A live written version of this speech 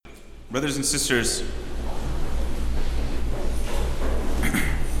Brothers and sisters,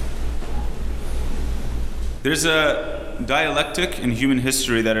 there's a dialectic in human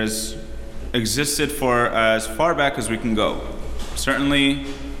history that has existed for as far back as we can go. Certainly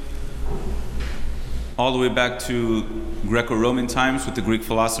all the way back to Greco-Roman times with the Greek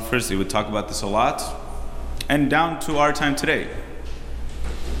philosophers, they would talk about this a lot, and down to our time today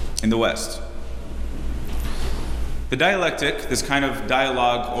in the West. The dialectic, this kind of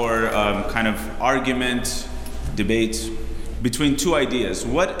dialogue or kind of argument, debate between two ideas.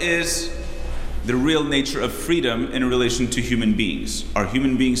 What is the real nature of freedom in relation to human beings? Are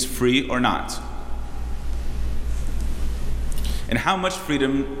human beings free or not? And how much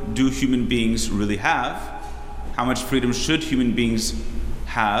freedom do human beings really have? How much freedom should human beings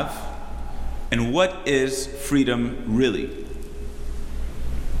have? And what is freedom really?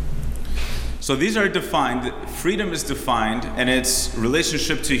 So these are defined, freedom is defined, and its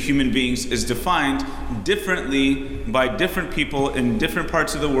relationship to human beings is defined differently by different people in different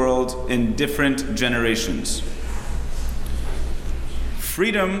parts of the world in different generations.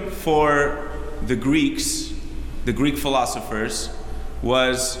 Freedom for the Greeks, the Greek philosophers,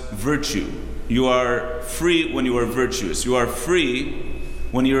 was virtue. You are free when you are virtuous. You are free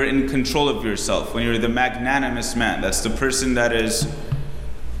when you're in control of yourself, when you're the magnanimous man. That's the person that is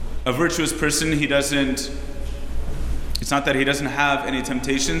a virtuous person. It's not that he doesn't have any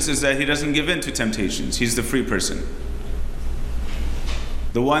temptations, it's that he doesn't give in to temptations. He's the free person.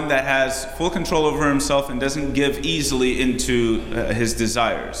 The one that has full control over himself and doesn't give easily into his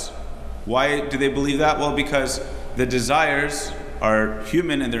desires. Why do they believe that? Well, because the desires are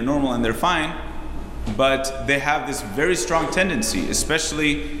human and they're normal and they're fine, but they have this very strong tendency,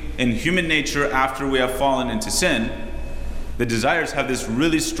 especially in human nature after we have fallen into sin. The desires have this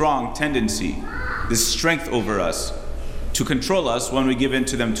really strong tendency, this strength over us, to control us when we give in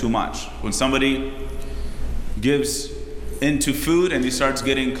to them too much. When somebody gives into food and he starts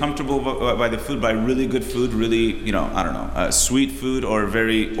getting comfortable by the food, by really good food, really, sweet food or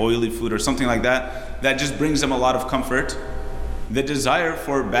very oily food or something like that, that just brings them a lot of comfort. The desire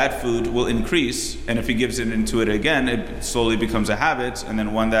for bad food will increase, and if he gives into it again, it slowly becomes a habit, and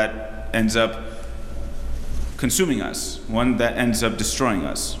then one that ends up consuming us, one that ends up destroying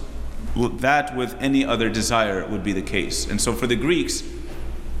us. That with any other desire would be the case. And so for the Greeks,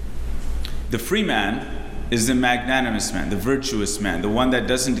 the free man is the magnanimous man, the virtuous man, the one that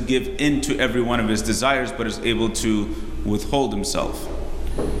doesn't give in to every one of his desires but is able to withhold himself.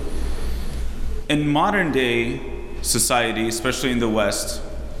 In modern day society, especially in the West,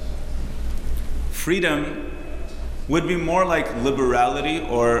 freedom would be more like liberality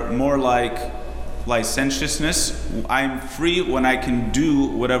or more like licentiousness. I'm free when I can do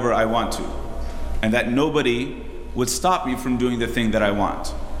whatever I want to, and that nobody would stop me from doing the thing that I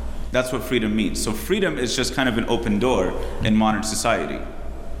want. That's what freedom means. So freedom is just kind of an open door in modern society.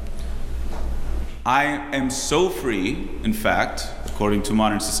 I am so free, in fact, according to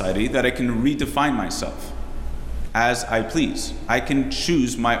modern society, that I can redefine myself as I please. I can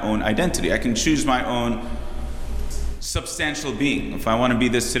choose my own identity. I can choose my own substantial being. If I want to be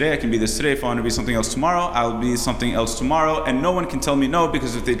this today, I can be this today. If I want to be something else tomorrow, I'll be something else tomorrow. And no one can tell me no,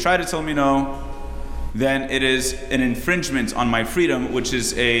 because if they try to tell me no, then it is an infringement on my freedom, which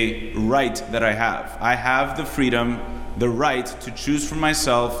is a right that I have. I have the freedom, the right to choose for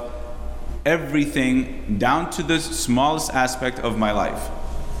myself everything down to the smallest aspect of my life.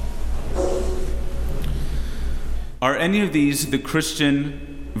 Are any of these the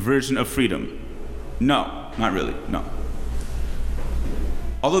Christian version of freedom? No. Not really, no.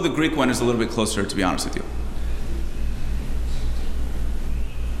 Although the Greek one is a little bit closer, to be honest with you.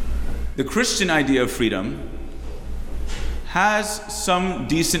 The Christian idea of freedom has some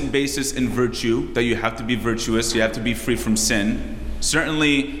decent basis in virtue, that you have to be virtuous, you have to be free from sin.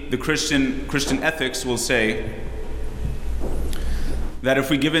 Certainly the Christian ethics will say that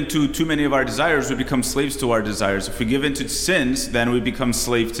if we give in to too many of our desires, we become slaves to our desires. If we give in to sins, then we become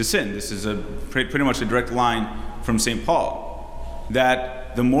slaves to sin. This is pretty much a direct line from St. Paul,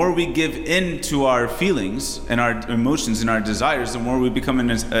 that the more we give in to our feelings and our emotions and our desires, the more we become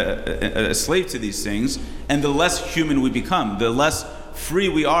a slave to these things, and the less human we become, the less free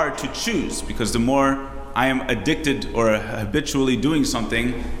we are to choose, because the more I am addicted or habitually doing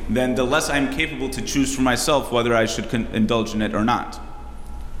something, then the less I am capable to choose for myself whether I should indulge in it or not.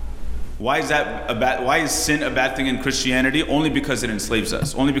 Why is sin a bad thing in Christianity? Only because it enslaves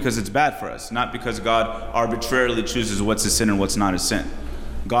us. Only because it's bad for us. Not because God arbitrarily chooses what's a sin and what's not a sin.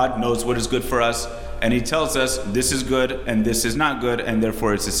 God knows what is good for us, and He tells us this is good and this is not good, and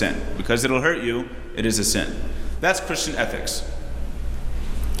therefore it's a sin. Because it'll hurt you, it is a sin. That's Christian ethics.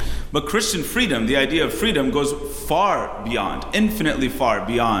 But Christian freedom, the idea of freedom, goes far beyond, infinitely far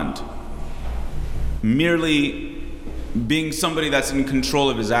beyond merely being somebody that's in control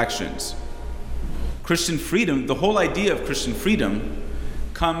of his actions. Christian freedom, the whole idea of Christian freedom,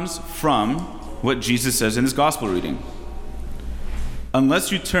 comes from what Jesus says in his gospel reading.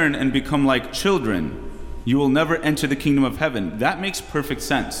 Unless you turn and become like children, you will never enter the kingdom of heaven. That makes perfect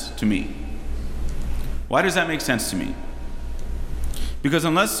sense to me. Why does that make sense to me? Because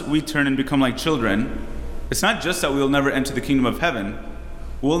unless we turn and become like children, it's not just that we will never enter the kingdom of heaven,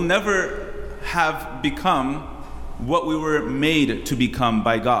 we'll never have become what we were made to become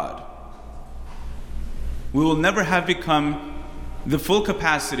by God. We will never have become the full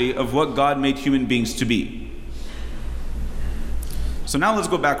capacity of what God made human beings to be. So now let's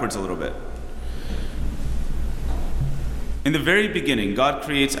go backwards a little bit. In the very beginning, God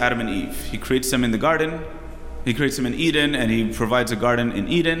creates Adam and Eve. He creates them in the garden. He creates them in Eden, and he provides a garden in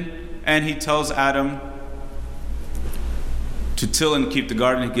Eden. And he tells Adam to till and keep the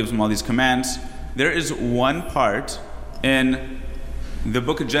garden. He gives him all these commands. There is one part in the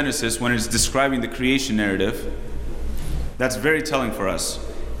book of Genesis, when it's describing the creation narrative, that's very telling for us.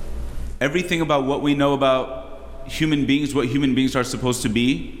 Everything about what we know about human beings, what human beings are supposed to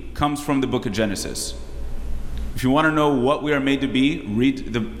be, comes from the book of Genesis. If you want to know what we are made to be,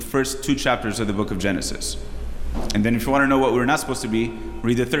 read the first 2 chapters of the book of Genesis. And then if you want to know what we're not supposed to be,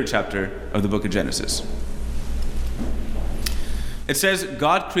 read the 3rd chapter of the book of Genesis. It says,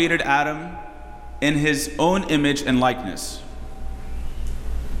 God created Adam in his own image and likeness.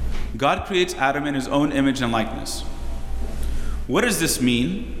 God creates Adam in his own image and likeness. What does this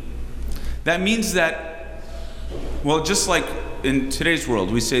mean? That means that, well, just like in today's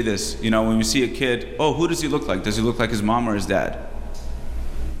world, we say this, when we see a kid, oh, who does he look like? Does he look like his mom or his dad?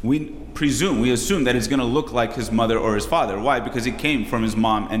 We assume that he's going to look like his mother or his father. Why? Because he came from his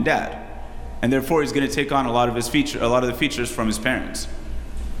mom and dad. And therefore he's going to take on a lot of the features from his parents.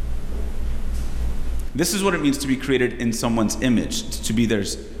 This is what it means to be created in someone's image. To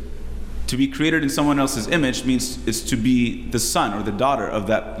be created in someone else's image means it's to be the son or the daughter of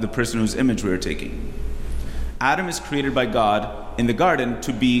the person whose image we are taking. Adam is created by God in the garden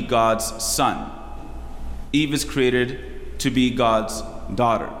to be God's son. Eve is created to be God's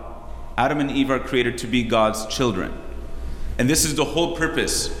daughter. Adam and Eve are created to be God's children. And this is the whole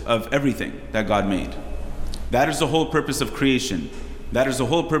purpose of everything that God made. That is the whole purpose of creation. That is the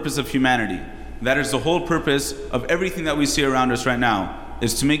whole purpose of humanity. That is the whole purpose of everything that we see around us right now,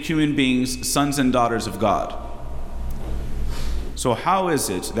 is to make human beings sons and daughters of God. So how is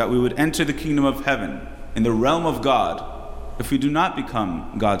it that we would enter the kingdom of heaven in the realm of God if we do not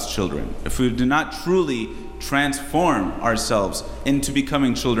become God's children, if we do not truly transform ourselves into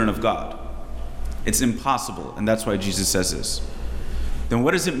becoming children of God? It's impossible, and that's why Jesus says this. Then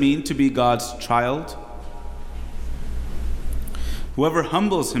what does it mean to be God's child? Whoever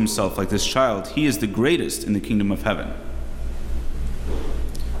humbles himself like this child, he is the greatest in the kingdom of heaven.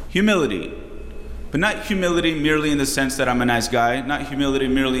 Humility, but not humility merely in the sense that I'm a nice guy, not humility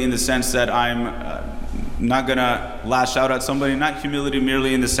merely in the sense that I'm not gonna lash out at somebody, not humility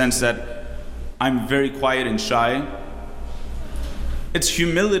merely in the sense that I'm very quiet and shy. It's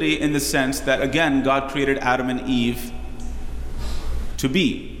humility in the sense that, again, God created Adam and Eve to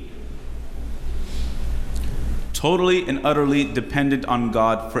be totally and utterly dependent on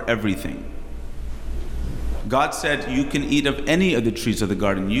God for everything. God said, you can eat of any of the trees of the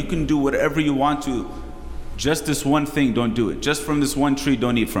garden. You can do whatever you want to. Just this one thing, don't do it. Just from this one tree,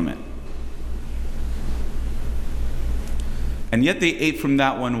 don't eat from it. And yet they ate from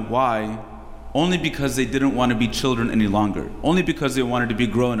that one. Why? Only because they didn't want to be children any longer. Only because they wanted to be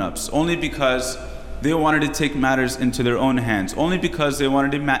grown-ups. Only because they wanted to take matters into their own hands. Only because they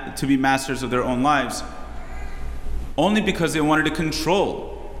wanted to be masters of their own lives. Only because they wanted to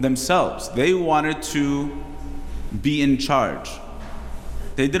control themselves. They wanted to be in charge.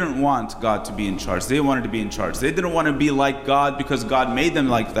 They didn't want God to be in charge. They wanted to be in charge. They didn't want to be like God because God made them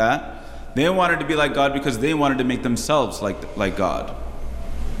like that. They wanted to be like God because they wanted to make themselves like God.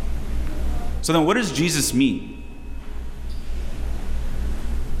 So then what does Jesus mean?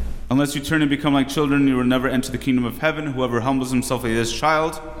 Unless you turn and become like children, you will never enter the kingdom of heaven. Whoever humbles himself like this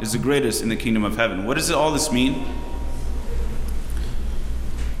child is the greatest in the kingdom of heaven. What does all this mean?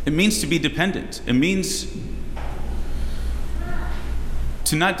 It means to be dependent. It means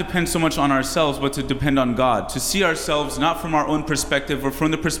to not depend so much on ourselves, but to depend on God. To see ourselves not from our own perspective or from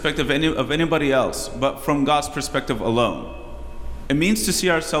the perspective of anybody else, but from God's perspective alone. It means to see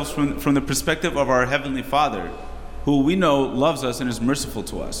ourselves from the perspective of our Heavenly Father, who we know loves us and is merciful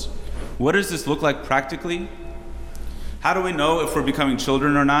to us. What does this look like practically? How do we know if we're becoming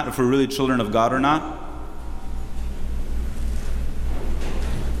children or not, if we're really children of God or not?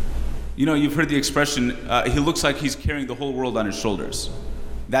 You know, you've heard the expression, he looks like he's carrying the whole world on his shoulders.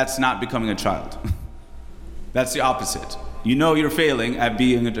 That's not becoming a child. That's the opposite. You know you're failing at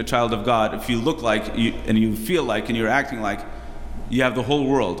being a child of God if you look like, and you feel like, and you're acting like you have the whole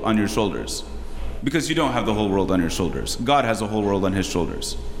world on your shoulders. Because you don't have the whole world on your shoulders. God has the whole world on his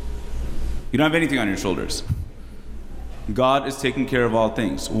shoulders. You don't have anything on your shoulders. God is taking care of all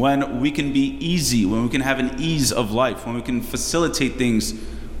things. When we can be easy, when we can have an ease of life, when we can facilitate things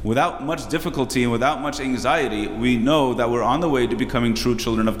without much difficulty and without much anxiety, we know that we're on the way to becoming true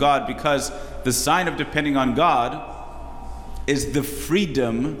children of God, because the sign of depending on God is the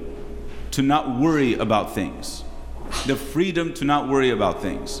freedom to not worry about things. The freedom to not worry about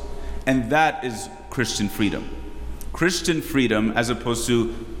things. And that is Christian freedom. Christian freedom, as opposed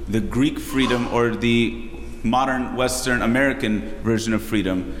to the Greek freedom or the modern Western American version of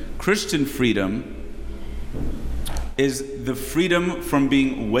freedom, Christian freedom is the freedom from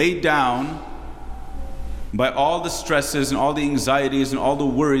being weighed down by all the stresses and all the anxieties and all the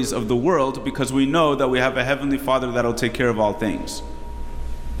worries of the world, because we know that we have a Heavenly Father that will take care of all things.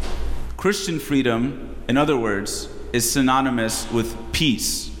 Christian freedom, in other words, is synonymous with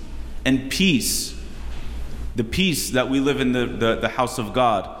peace. And peace, the peace that we live in the house of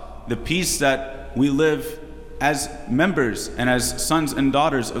God, the peace that we live as members and as sons and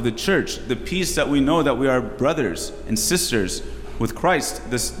daughters of the church, the peace that we know that we are brothers and sisters with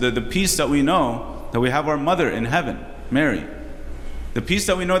Christ, the peace that we know that we have our mother in heaven, Mary, the peace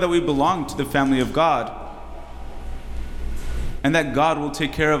that we know that we belong to the family of God, and that God will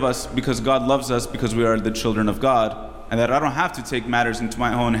take care of us because God loves us, because we are the children of God, and that I don't have to take matters into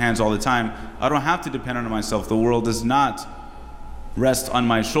my own hands all the time. I don't have to depend on myself. The world does not rest on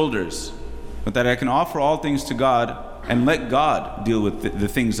my shoulders, but that I can offer all things to God and let God deal with the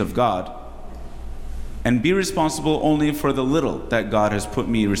things of God, and be responsible only for the little that God has put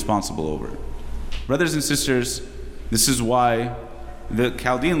me responsible over. Brothers and sisters, this is why the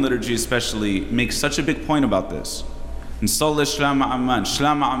Chaldean liturgy especially makes such a big point about this. Let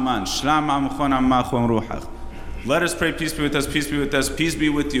us pray, peace be with us, peace be with us, peace be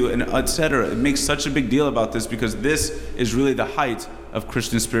with you, and etc. It makes such a big deal about this because this is really the height of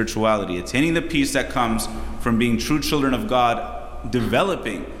Christian spirituality. Attaining the peace that comes from being true children of God,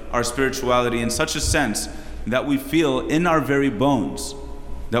 developing our spirituality in such a sense that we feel in our very bones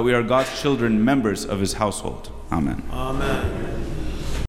that we are God's children, members of His household. Amen. Amen.